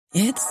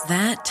It's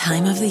that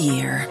time of the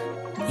year.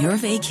 Your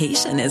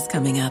vacation is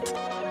coming up.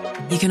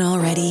 You can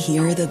already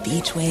hear the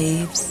beach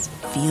waves,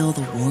 feel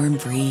the warm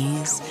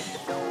breeze,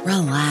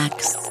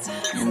 relax,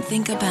 and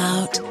think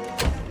about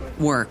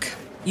work.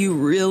 You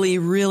really,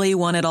 really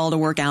want it all to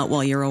work out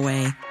while you're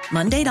away.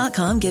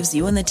 Monday.com gives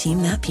you and the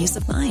team that peace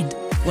of mind.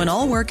 When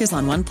all work is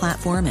on one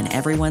platform and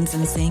everyone's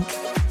in sync,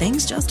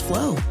 things just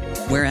flow.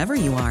 Wherever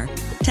you are,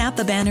 tap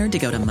the banner to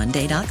go to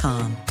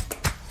Monday.com.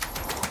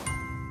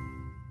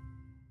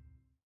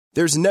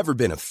 There's never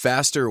been a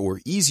faster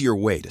or easier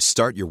way to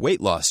start your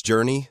weight loss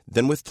journey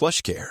than with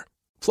PlushCare.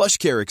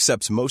 PlushCare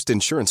accepts most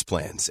insurance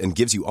plans and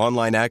gives you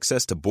online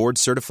access to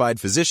board-certified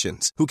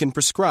physicians who can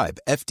prescribe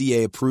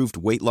FDA-approved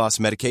weight loss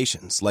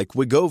medications like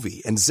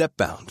Wegovy and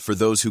Zepbound for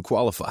those who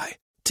qualify.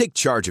 Take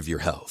charge of your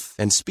health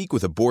and speak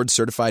with a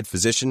board-certified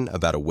physician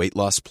about a weight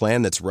loss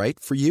plan that's right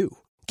for you.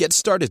 Get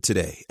started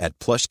today at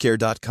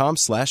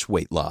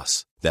plushcare.com/weight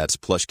loss. That's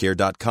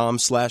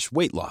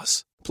plushcare.com/weight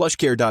loss.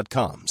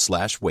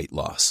 plushcare.com/weight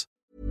loss.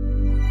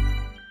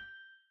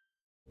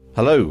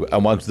 Hello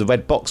and welcome to the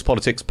Red Box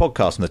Politics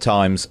podcast from The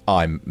Times.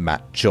 I'm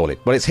Matt Chorley.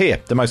 Well, it's here.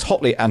 The most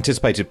hotly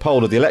anticipated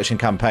poll of the election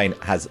campaign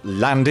has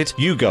landed.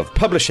 YouGov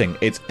publishing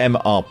its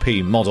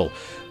MRP model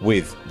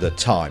with The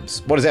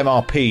Times. What does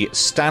MRP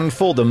stand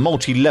for? The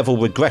multi-level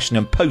regression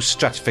and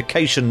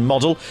post-stratification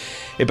model.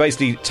 It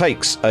basically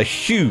takes a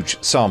huge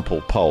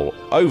sample poll,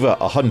 over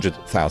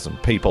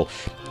 100,000 people,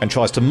 and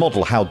tries to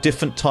model how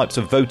different types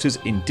of voters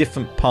in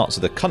different parts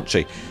of the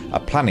country are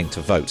planning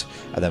to vote,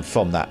 and then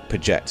from that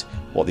project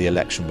what the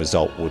election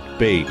result would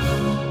be.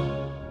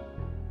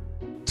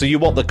 So you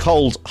want the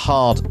cold,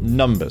 hard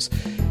numbers.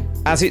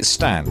 As it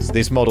stands,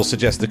 this model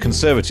suggests the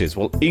Conservatives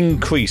will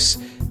increase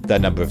their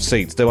number of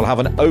seats. They will have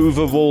an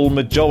overall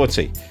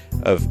majority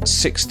of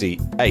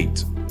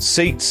 68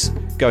 seats,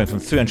 going from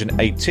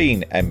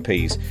 318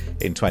 MPs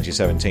in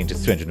 2017 to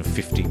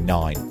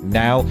 359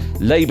 now.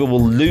 Labour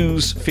will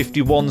lose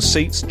 51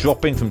 seats,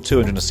 dropping from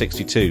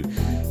 262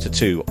 to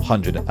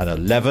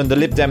 211. The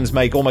Lib Dems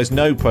make almost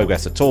no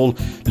progress at all,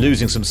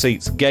 losing some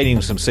seats,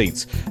 gaining some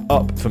seats,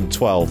 up from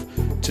 12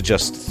 to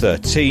just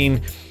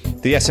 13.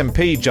 The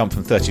SNP jumped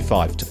from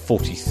 35 to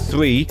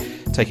 43,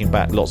 taking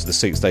back lots of the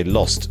seats they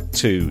lost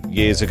 2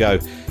 years ago.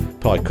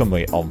 Plaid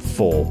Cymru on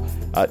 4.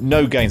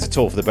 No gains at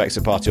all for the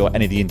Brexit Party or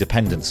any of the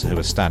independents who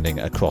are standing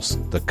across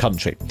the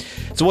country.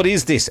 So what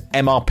is this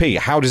MRP?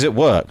 How does it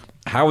work?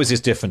 How is this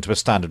different to a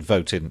standard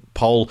voting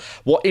poll?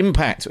 What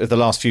impact have the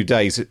last few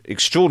days,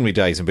 extraordinary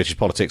days in British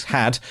politics,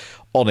 had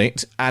on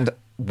it? And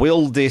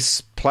will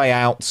this play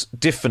out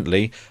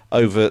differently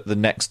over the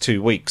next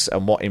 2 weeks?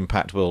 And what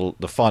impact will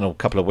the final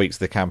couple of weeks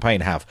of the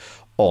campaign have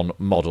on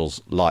models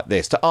like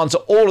this? To answer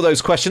all of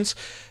those questions,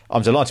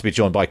 I'm delighted to be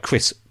joined by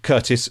Chris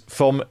Curtis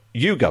from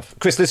YouGov.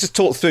 Chris, let's just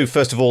talk through,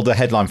 first of all, the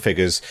headline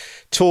figures.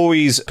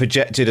 Tories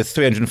projected at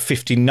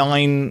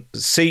 359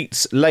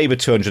 seats, Labour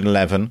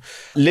 211,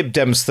 Lib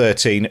Dems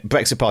 13,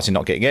 Brexit Party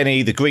not getting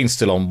any, the Greens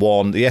still on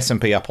 1, the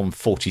SNP up on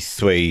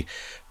 43,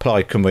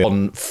 Plaid Cymru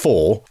on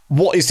 4.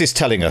 What is this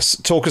telling us?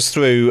 Talk us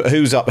through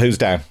who's up, who's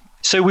down.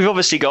 So we've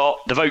obviously got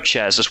the vote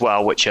shares as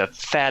well, which are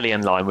fairly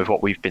in line with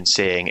what we've been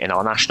seeing in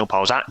our national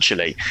polls.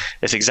 Actually,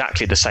 it's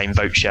exactly the same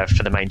vote share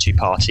for the main two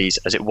parties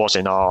as it was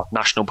in our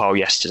national poll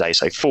yesterday.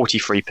 So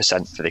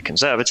 43% for the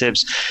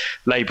Conservatives,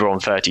 Labour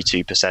on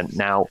 32%.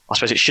 Now, I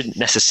suppose it shouldn't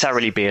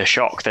necessarily be a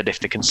shock that if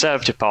the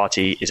Conservative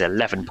Party is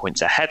 11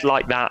 points ahead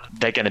like that,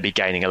 they're going to be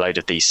gaining a load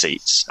of these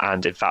seats.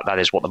 And in fact, that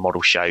is what the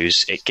model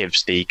shows. It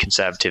gives the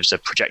Conservatives a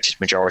projected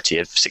majority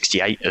of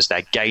 68 as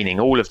they're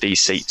gaining all of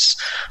these seats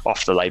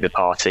off the Labour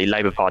Party.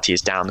 Labour Party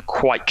is down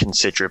quite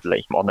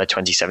considerably on their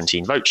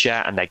 2017 vote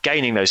share, and they're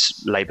gaining those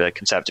Labour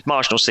Conservative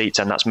marginal seats,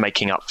 and that's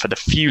making up for the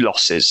few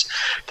losses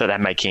that they're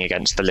making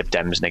against the Lib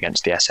Dems and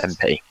against the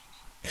SNP.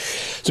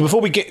 So before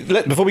we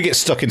get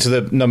stuck into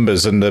the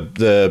numbers and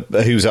the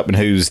who's up and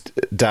who's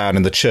down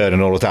and the churn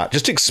and all of that,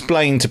 just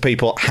explain to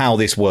people how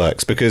this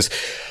works, because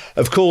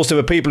of course there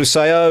are people who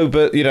say, oh,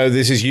 but you know,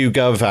 this is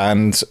YouGov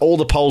and all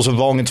the polls are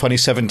wrong in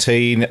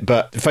 2017,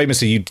 but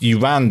famously you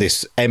ran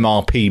this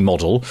MRP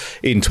model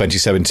in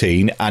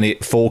 2017 and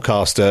it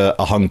forecast a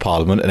hung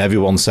parliament and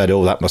everyone said,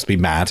 oh, that must be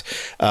mad,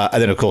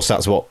 and then of course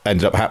that's what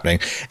ended up happening.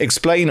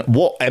 Explain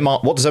what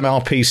does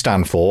MRP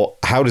stand for,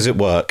 how does it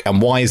work,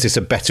 and why is this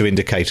a better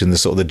indicator than the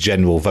sort of the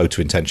general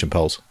voter intention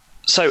polls?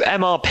 So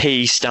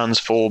MRP stands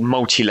for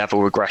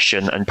multi-level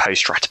regression and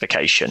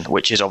post-stratification,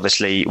 which is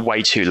obviously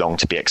way too long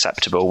to be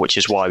acceptable, which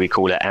is why we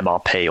call it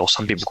MRP, or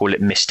some people call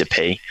it Mr.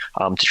 P,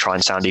 to try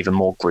and sound even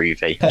more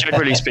groovy.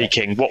 Generally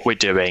speaking, what we're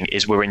doing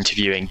is we're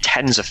interviewing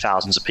tens of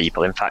thousands of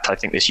people. In fact, I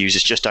think this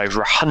uses just over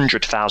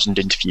 100,000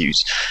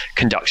 interviews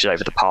conducted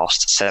over the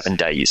past 7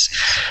 days.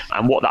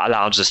 And what that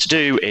allows us to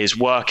do is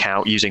work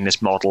out, using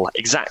this model,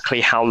 exactly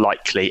how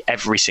likely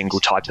every single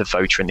type of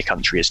voter in the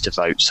country is to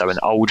vote. So an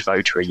old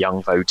voter, a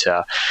young voter,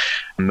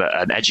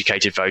 an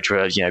educated voter,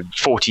 a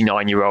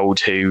 49-year-old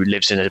who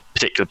lives in a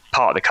particular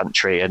part of the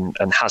country and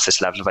has this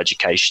level of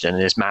education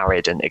and is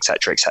married and et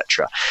cetera, et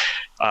cetera.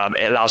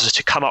 It allows us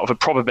to come up with a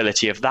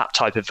probability of that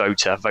type of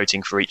voter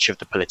voting for each of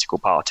the political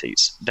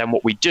parties. Then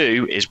what we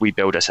do is we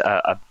build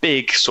a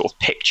big sort of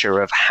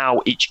picture of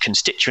how each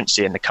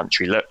constituency in the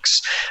country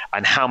looks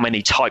and how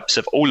many types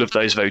of all of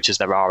those voters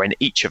there are in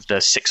each of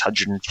the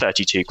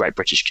 632 Great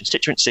British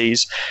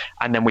constituencies.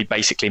 And then we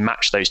basically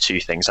match those two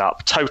things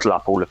up, total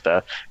up all of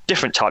the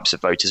different types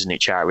of voters in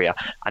each area.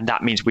 And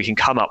that means we can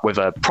come up with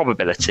a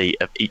probability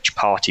of each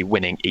party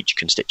winning each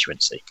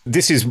constituency.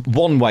 This is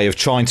one way of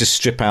trying to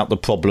strip out the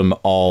problem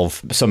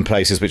of some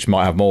places which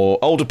might have more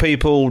older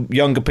people,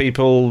 younger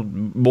people,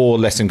 more or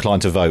less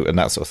inclined to vote and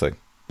that sort of thing.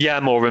 Yeah,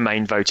 more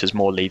Remain voters,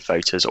 more Leave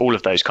voters, all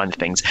of those kind of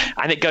things.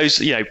 And it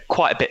goes,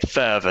 quite a bit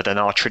further than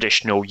our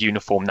traditional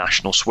uniform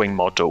national swing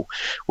model,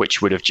 which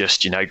would have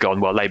just, gone,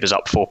 well, Labour's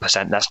up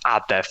 4%, let's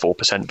add their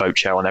 4% vote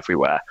share on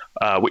everywhere,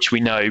 which we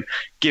know,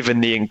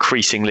 given the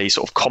increasingly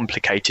sort of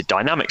complicated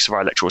dynamics of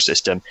our electoral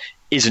system,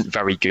 isn't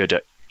very good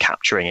at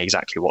capturing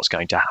exactly what's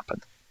going to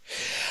happen.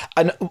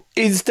 And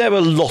is there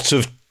a lot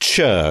of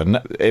churn?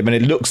 I mean,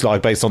 it looks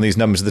like, based on these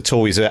numbers, the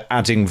Tories are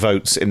adding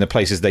votes in the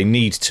places they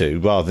need to,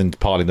 rather than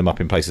piling them up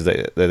in places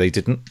that they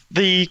didn't.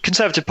 The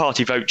Conservative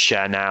Party vote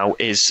share now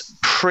is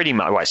pretty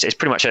much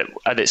at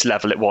its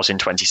level it was in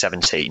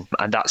 2017,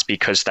 and that's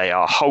because they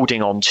are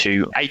holding on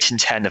to 8 in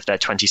 10 of their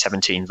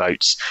 2017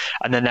 votes,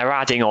 and then they're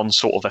adding on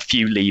sort of a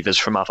few levers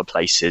from other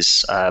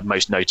places,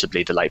 most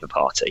notably the Labour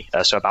Party.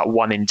 So about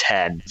 1 in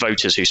 10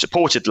 voters who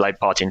supported the Labour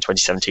Party in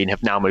 2017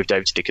 have now moved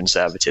over to the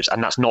Conservatives,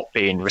 and that's not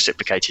being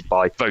reciprocated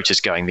by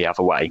voters going the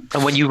other way.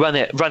 And when you run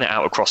it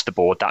out across the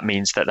board, that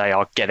means that they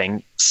are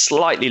getting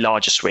slightly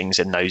larger swings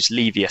in those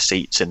leavier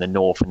seats in the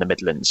North and the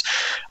Midlands,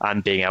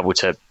 and being able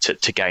to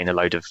gain a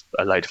load of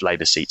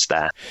Labour seats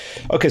there.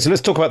 Okay, so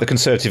let's talk about the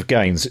Conservative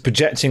gains.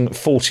 Projecting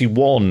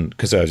 41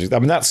 Conservatives. I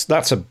mean,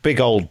 that's a big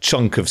old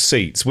chunk of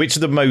seats. Which are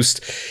the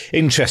most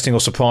interesting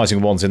or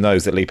surprising ones in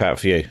those that leap out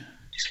for you?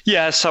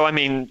 Yeah, so I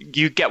mean,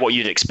 you get what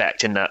you'd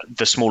expect in that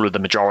the smaller the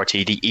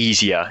majority, the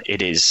easier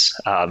it is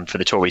for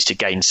the Tories to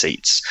gain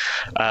seats.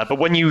 But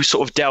when you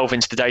sort of delve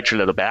into the data a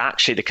little bit,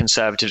 actually the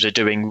Conservatives are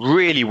doing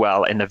really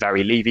well in the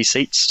very Levy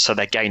seats. So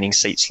they're gaining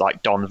seats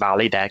like Don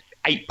Valley. They're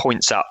 8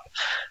 points up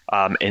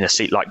in a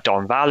seat like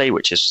Don Valley,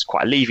 which is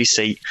quite a Levy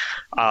seat.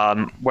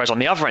 Whereas on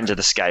the other end of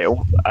the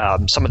scale,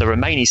 some of the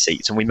remaining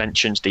seats, and we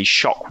mentioned the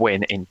shock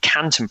win in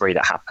Canterbury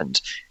that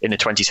happened in the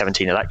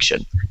 2017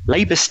 election,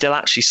 Labour's still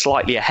actually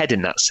slightly ahead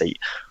in that seat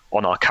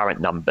on our current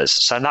numbers.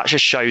 So that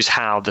just shows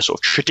how the sort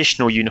of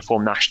traditional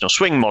uniform national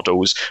swing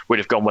models would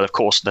have gone, well, of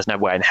course, there's no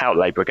way in hell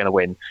Labour are going to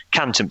win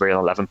Canterbury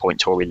on an 11-point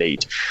Tory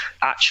lead.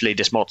 Actually,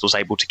 this model is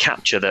able to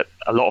capture that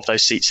a lot of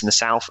those seats in the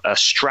south.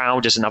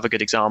 Stroud is another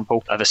good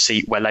example of a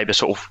seat where Labour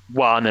sort of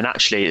won, and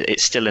actually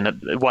it's still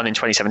one in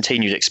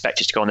 2017. You'd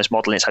expect it to go on this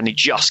model, and it's only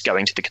just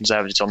going to the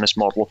Conservatives on this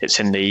model. It's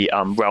in the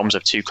realms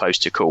of too close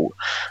to call.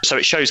 So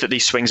it shows that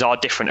these swings are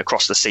different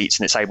across the seats,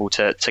 and it's able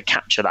to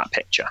capture that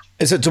picture.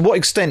 So to what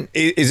extent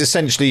is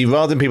essentially,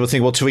 rather than people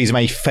think, well, Theresa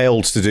May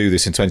failed to do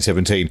this in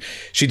 2017,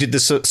 she did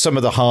some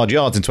of the hard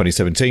yards in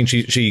 2017.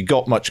 She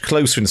got much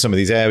closer in some of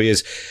these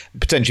areas,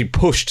 potentially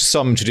pushed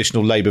some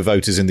traditional Labour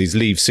voters in these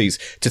Leave seats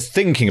to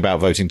thinking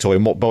about voting Tory,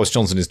 and what Boris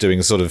Johnson is doing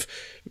is sort of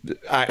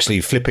actually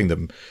flipping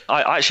them.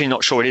 I'm actually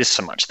not sure it is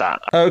so much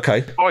that.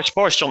 Okay.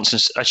 Boris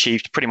Johnson's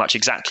achieved pretty much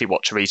exactly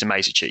what Theresa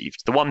May's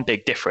achieved. The one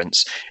big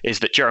difference is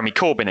that Jeremy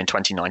Corbyn in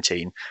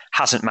 2019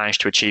 hasn't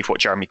managed to achieve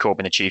what Jeremy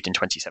Corbyn achieved in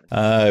 2017.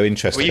 Oh,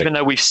 interesting. So even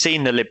though we've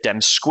seen the Lib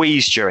Dems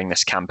squeezed during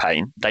this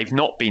campaign, they've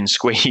not been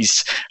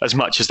squeezed as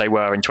much as they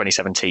were in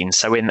 2017.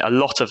 So in a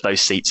lot of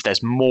those seats,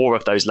 there's more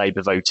of those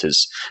Labour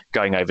voters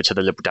going over to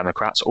the Liberal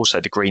Democrats. Also,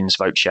 the Greens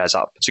vote shares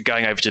up. So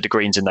going over to the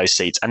Greens in those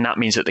seats. And that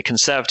means that the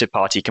Conservative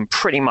Party can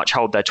pretty much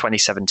hold their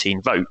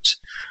 2017 vote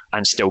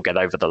and still get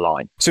over the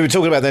line. So we're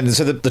talking about then,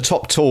 so the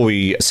top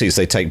Tory seats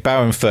they take: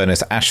 Barrow,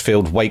 Furness,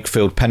 Ashfield,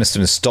 Wakefield, Penistone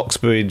and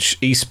Stocksbridge,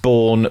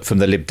 Eastbourne from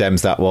the Lib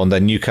Dems, that one,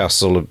 then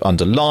Newcastle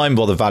under Lyme,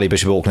 Rother Valley,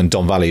 Bishop Auckland,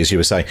 Don Valley, as you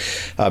were saying,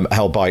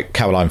 held by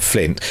Caroline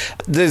Flint.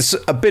 There's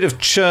a bit of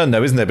churn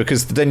though, isn't there?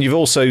 Because then you've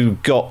also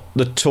got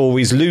the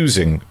Tories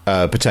losing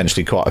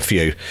potentially quite a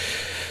few.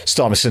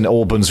 Stuyvesant,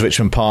 Albans,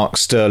 Richmond Park,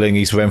 Stirling,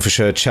 East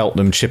Renfrewshire,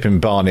 Cheltenham, Chipping,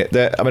 Barnet.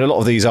 I mean, a lot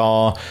of these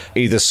are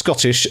either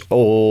Scottish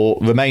or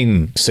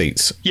Remain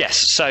seats. Yes,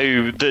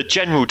 so the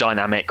general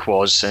dynamic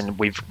was, and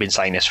we've been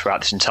saying this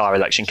throughout this entire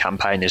election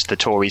campaign, is the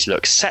Tories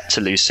look set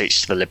to lose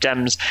seats to the Lib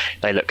Dems,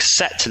 they look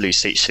set to lose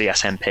seats to the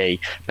SNP,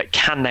 but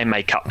can they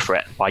make up for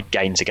it by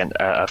gains against,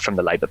 from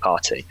the Labour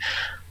Party?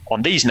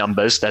 On these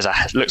numbers,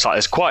 looks like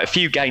there's quite a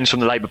few gains from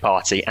the Labour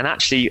Party, and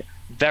actually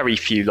very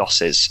few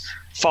losses.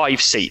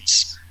 5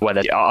 seats where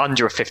they are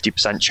under a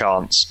 50%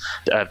 chance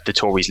of the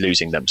Tories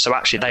losing them. So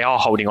actually they are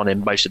holding on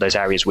in most of those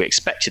areas we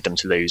expected them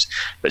to lose,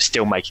 but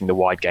still making the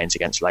wide gains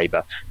against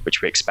Labour,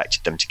 which we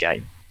expected them to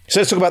gain.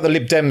 So let's talk about the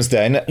Lib Dems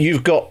then.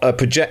 You've got a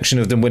projection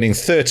of them winning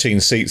 13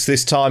 seats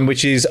this time,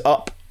 which is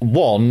up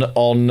won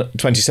on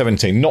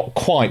 2017. Not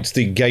quite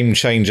the game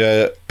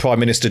changer Prime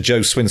Minister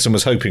Jo Swinson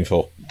was hoping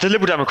for. The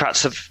Liberal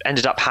Democrats have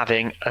ended up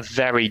having a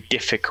very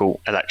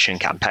difficult election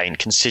campaign,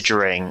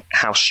 considering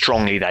how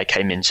strongly they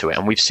came into it.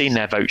 And we've seen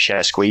their vote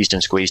share squeezed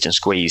and squeezed and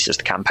squeezed as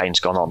the campaign's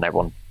gone on. They're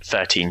on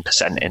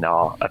 13% in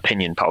our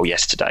opinion poll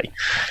yesterday.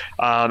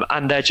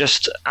 And they're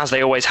just, as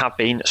they always have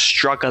been,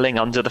 struggling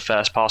under the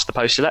first past the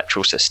post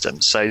electoral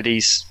system. So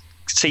these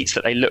seats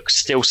that they look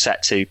still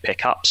set to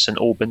pick up, St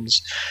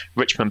Albans,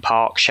 Richmond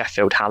Park,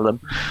 Sheffield, Hallam,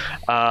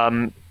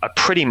 are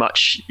pretty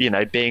much,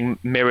 being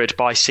mirrored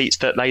by seats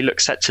that they look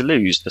set to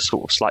lose, the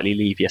sort of slightly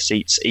leavier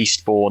seats,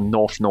 Eastbourne,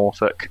 North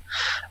Norfolk,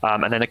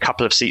 and then a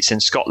couple of seats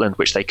in Scotland,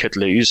 which they could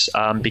lose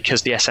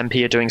because the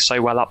SNP are doing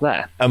so well up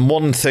there. And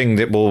one thing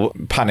that will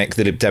panic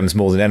the Lib Dems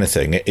more than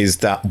anything is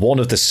that one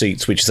of the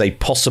seats which is a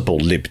possible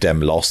Lib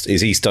Dem lost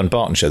is East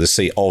Dunbartonshire, the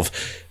seat of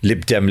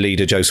Lib Dem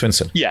leader Jo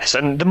Swinson. Yes,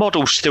 and the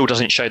model still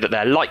doesn't show that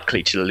they're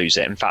likely to lose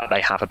it. In fact,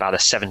 they have about a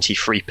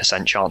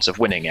 73% chance of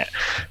winning it.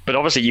 But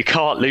obviously you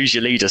can't lose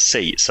your leader's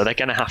seat, so they're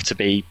going to have to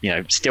be,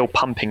 still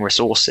pumping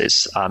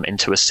resources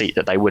into a seat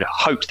that they would have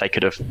hoped they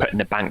could have put in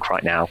the bank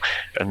right now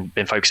and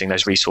been focusing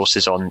those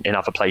resources on in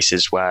other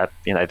places where,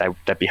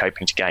 they'd be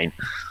hoping to gain.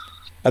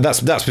 And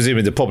that's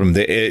presumably the problem.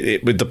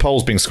 With the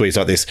polls being squeezed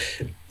like this,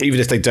 even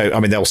if they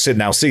don't, they'll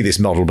now see this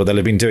model, but they'll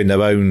have been doing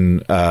their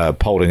own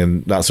polling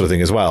and that sort of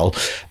thing as well.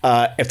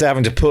 If they're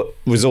having to put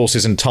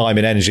resources and time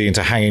and energy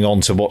into hanging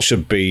on to what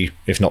should be,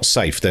 if not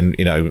safe, then,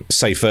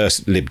 safer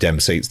Lib Dem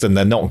seats, then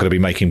they're not going to be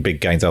making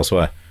big gains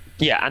elsewhere.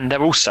 Yeah, and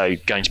they're also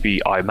going to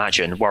be, I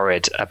imagine,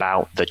 worried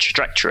about the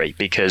trajectory,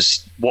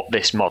 because what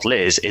this model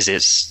is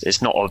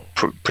it's not a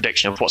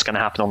prediction of what's going to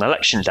happen on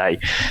election day.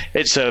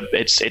 It's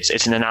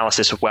an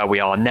analysis of where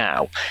we are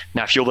now.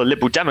 Now, if you're the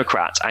Liberal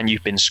Democrat and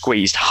you've been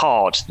squeezed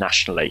hard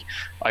nationally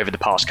over the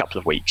past couple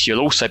of weeks,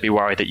 you'll also be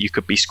worried that you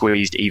could be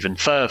squeezed even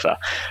further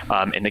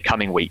in the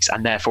coming weeks,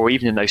 and therefore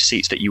even in those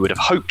seats that you would have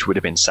hoped would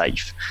have been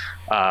safe,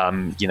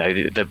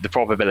 the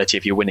probability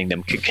of you winning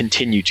them could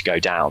continue to go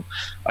down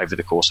over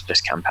the course of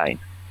this campaign.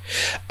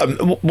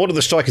 One of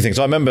the striking things,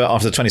 I remember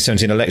after the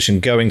 2017 election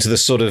going to the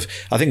sort of,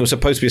 I think it was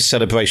supposed to be a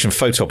celebration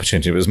photo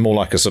opportunity. It was more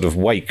like a sort of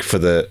wake for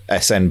the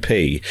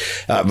SNP,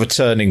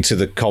 returning to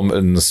the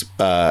Commons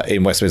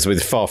in Westminster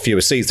with far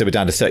fewer seats. They were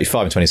down to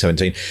 35 in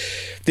 2017.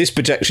 This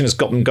projection has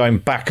got them going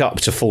back up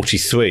to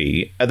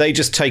 43. Are they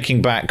just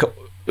taking back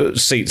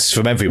seats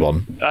from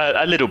everyone?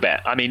 A little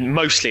bit.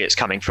 Mostly it's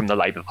coming from the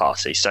Labour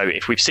Party. So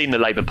if we've seen the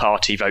Labour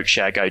Party vote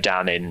share go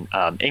down in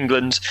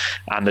England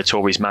and the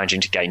Tories managing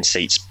to gain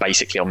seats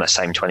basically on the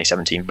same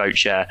 2017 vote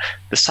share,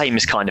 the same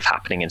is kind of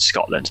happening in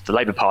Scotland. The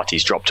Labour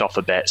Party's dropped off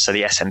a bit, so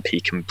the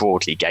SNP can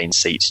broadly gain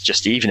seats,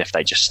 just even if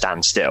they just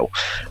stand still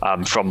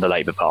from the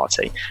Labour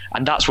Party.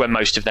 And that's where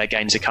most of their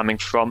gains are coming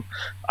from.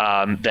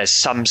 There's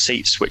some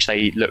seats which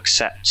they look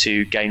set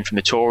to gain from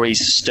the Tories.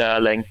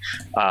 Stirling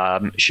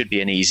should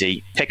be an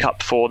easy pick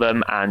up for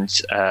them,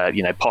 and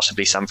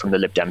possibly some from the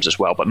Lib Dems as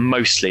well, but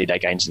mostly their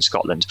gains in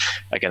Scotland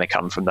are going to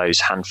come from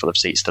those handful of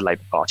seats the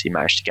Labour Party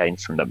managed to gain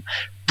from them.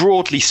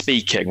 Broadly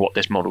speaking, what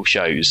this model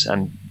shows,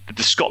 and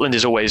Scotland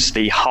is always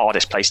the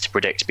hardest place to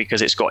predict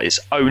because it's got its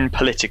own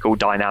political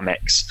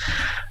dynamics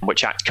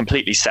which act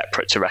completely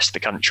separate to the rest of the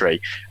country,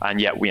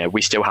 and yet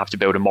we still have to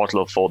build a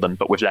model for them,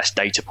 but with less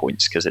data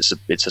points because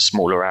it's a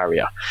smaller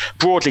area.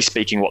 Broadly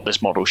speaking, what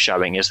this model's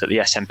showing is that the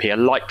SNP are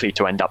likely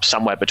to end up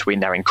somewhere between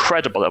their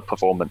incredible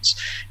performance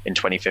in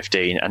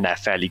 2015 and their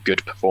fairly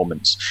good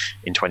performance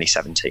in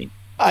 2017.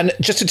 And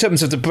just in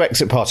terms of the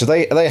Brexit Party,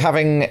 are they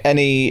having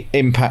any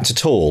impact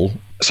at all?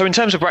 So in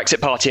terms of Brexit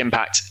Party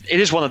impact, it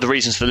is one of the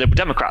reasons the Liberal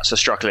Democrats are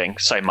struggling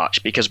so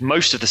much, because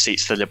most of the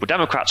seats the Liberal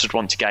Democrats would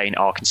want to gain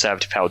are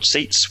Conservative-held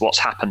seats. What's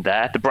happened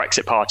there? The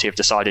Brexit Party have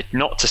decided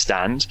not to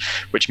stand,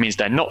 which means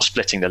they're not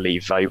splitting the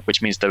Leave vote,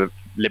 which means the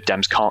Lib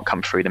Dems can't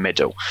come through the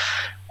middle.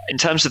 In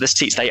terms of the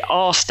seats they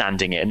are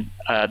standing in,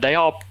 they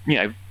are,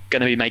 going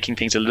to be making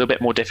things a little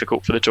bit more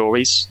difficult for the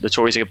Tories. There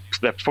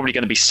are probably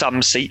going to be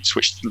some seats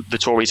which the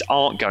Tories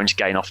aren't going to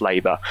gain off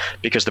Labour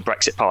because the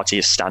Brexit Party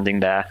is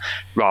standing there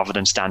rather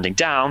than standing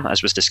down,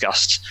 as was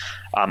discussed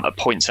at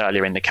points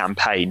earlier in the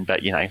campaign.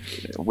 But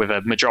with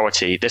a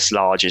majority this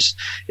large,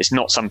 it's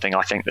not something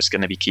I think that's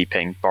going to be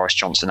keeping Boris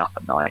Johnson up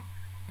at night.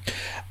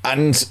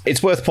 And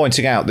it's worth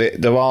pointing out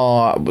that there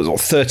are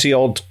 30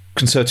 odd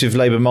Conservative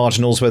Labour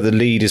marginals where the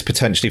lead is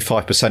potentially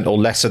 5% or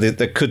less, so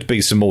there could be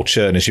some more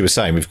churn, as you were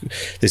saying.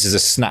 This is a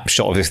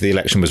snapshot of if the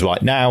election was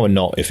right now and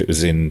not if it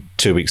was in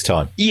 2 weeks'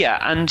 time. Yeah,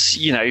 and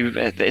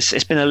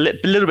it's been a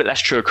little bit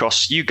less true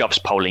across YouGov's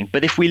polling,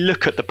 but if we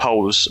look at the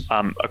polls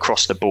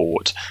across the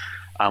board,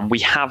 we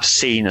have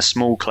seen a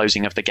small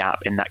closing of the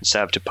gap in that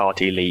Conservative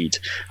Party lead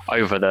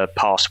over the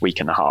past week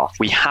and a half.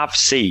 We have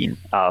seen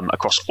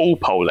across all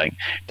polling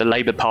the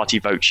Labour Party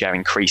vote share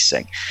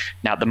increasing.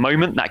 Now, at the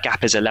moment, that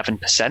gap is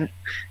 11%.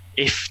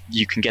 If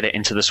you can get it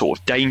into the sort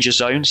of danger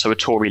zone, so a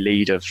Tory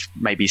lead of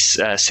maybe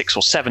 6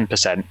 or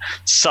 7%,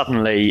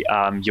 suddenly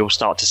you'll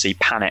start to see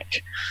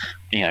panic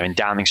in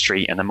Downing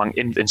Street and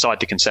inside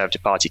the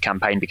Conservative Party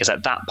campaign, because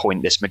at that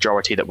point, this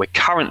majority that we're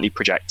currently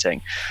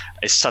projecting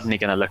is suddenly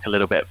going to look a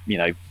little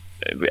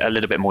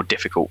bit more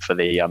difficult for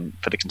the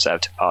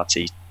Conservative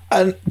Party.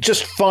 And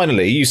just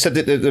finally, you said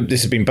that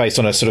this has been based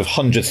on a sort of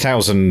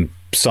 100,000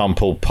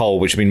 sample poll,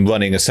 which has been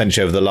running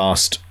essentially over the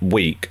last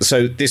week.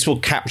 So this will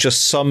capture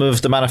some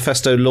of the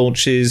manifesto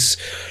launches.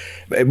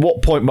 At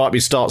what point might we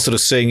start sort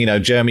of seeing,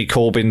 Jeremy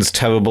Corbyn's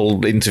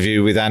terrible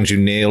interview with Andrew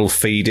Neil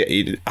feed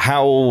it?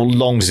 How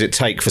long does it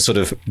take for sort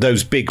of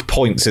those big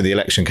points in the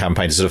election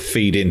campaign to sort of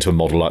feed into a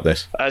model like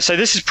this? So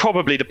this is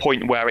probably the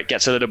point where it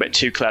gets a little bit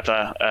too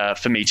clever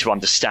for me to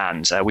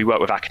understand. We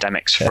work with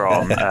academics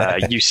from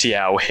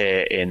UCL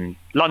here in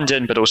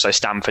London, but also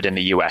Stanford in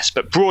the US.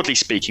 But broadly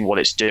speaking, what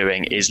it's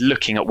doing is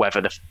looking at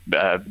whether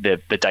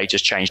the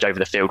data's changed over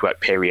the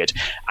fieldwork period.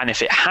 And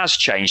if it has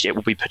changed, it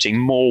will be putting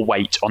more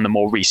weight on the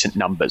more recent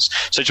numbers.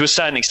 So to a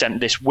certain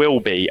extent, this will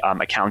be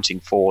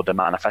accounting for the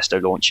manifesto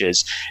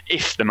launches,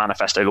 if the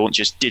manifesto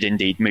launches did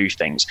indeed move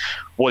things.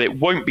 What it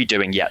won't be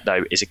doing yet,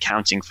 though, is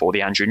accounting for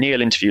the Andrew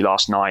Neil interview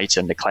last night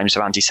and the claims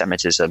of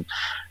anti-Semitism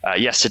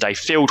yesterday.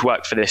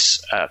 Fieldwork for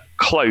this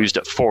closed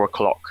at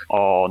 4:00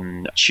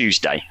 on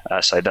Tuesday.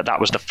 So that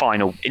was the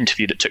final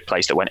interview that took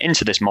place that went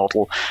into this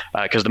model,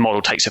 because the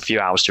model takes a few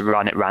hours to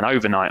run. It ran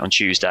overnight on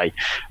Tuesday,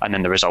 and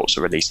then the results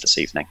are released this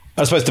evening.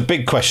 I suppose the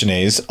big question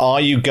is, are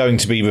you going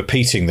to be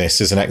repeating this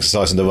as an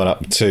exercise in the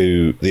run-up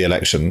to the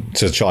election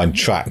to try and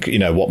track,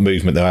 what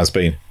movement there has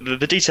been?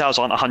 The details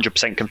aren't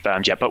 100%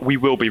 confirmed yet, but we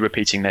will be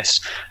repeating this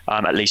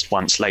at least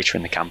once later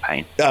in the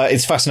campaign.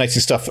 It's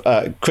fascinating stuff.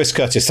 Chris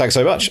Curtis, thanks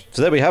so much.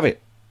 So there we have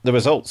it. The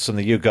results from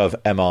the YouGov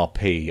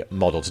MRP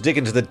model. To dig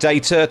into the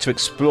data, to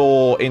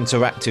explore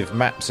interactive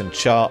maps and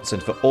charts,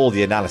 and for all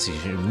the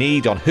analysis you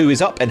need on who is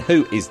up and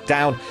who is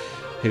down,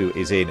 who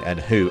is in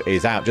and who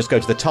is out, just go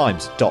to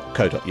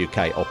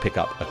thetimes.co.uk or pick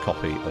up a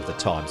copy of The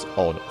Times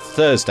on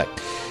Thursday.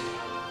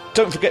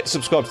 Don't forget to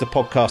subscribe to the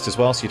podcast as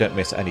well so you don't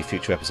miss any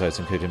future episodes,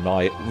 including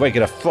my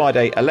regular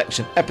Friday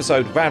election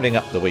episode rounding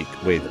up the week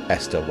with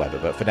Esther Webber.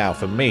 But for now,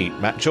 from me,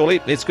 Matt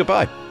Chorley, it's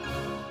goodbye.